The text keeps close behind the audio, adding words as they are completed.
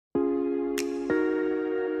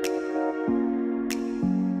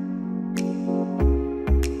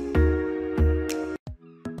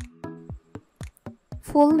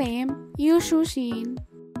Full name Yu Shuxin.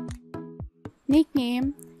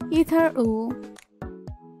 Nickname Ether Wu.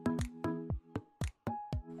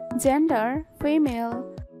 Gender female.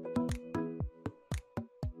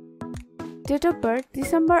 Date of birth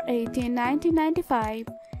December 18, 1995.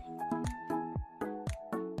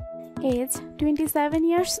 Age 27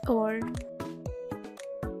 years old.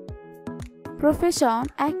 Profession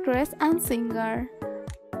actress and singer.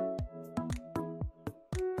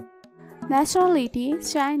 Nationality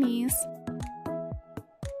Chinese.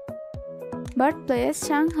 Birthplace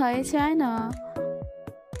Shanghai, China.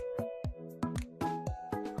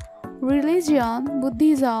 Religion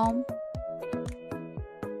Buddhism.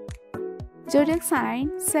 Zodiac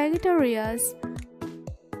sign Sagittarius.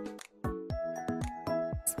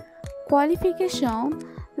 Qualification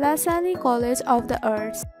La Salle College of the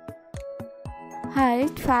Arts.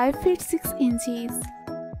 Height 5 feet 6 inches.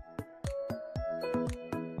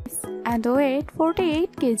 And weight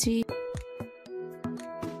 48 kg.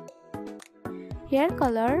 Hair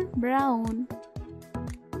color brown.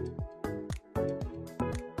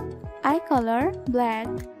 Eye color black.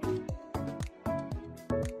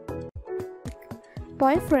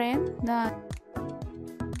 Boyfriend none.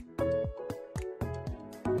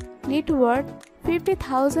 Net worth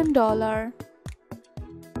 $50,000.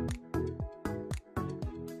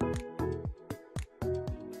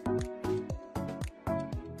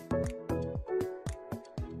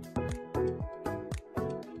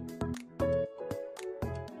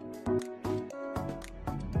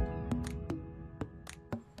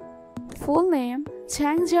 Full name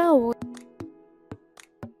Shuxin Zhang.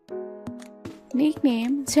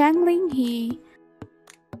 Nickname Zhang Linghe.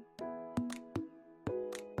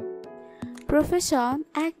 Profession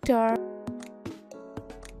actor.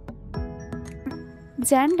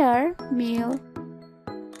 Gender male.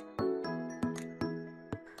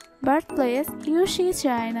 Birthplace Yushi,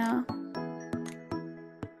 China.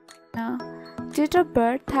 Date of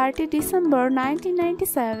birth 30 December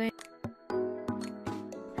 1997.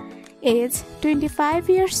 Age 25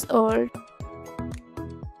 years old.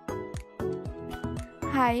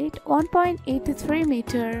 Height 1.83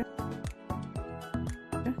 meter.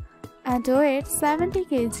 And weight 70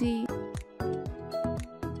 kg.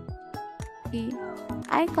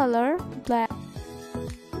 Eye color black.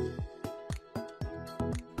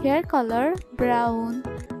 Hair color brown.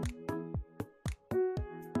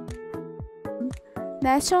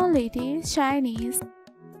 Nationality Chinese.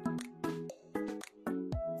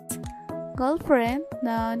 Girlfriend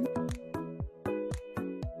none.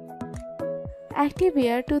 Active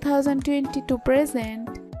year 2020 to present.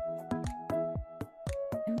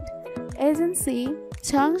 Agency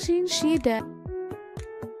Shuxin Zhang.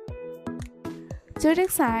 Zodiac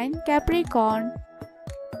sign Capricorn.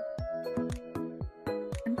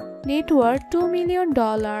 Net worth $2 million.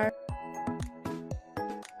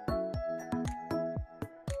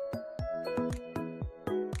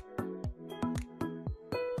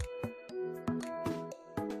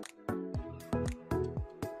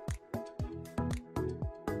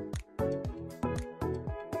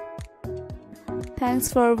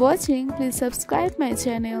 Thanks for watching. Please subscribe my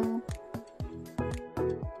channel.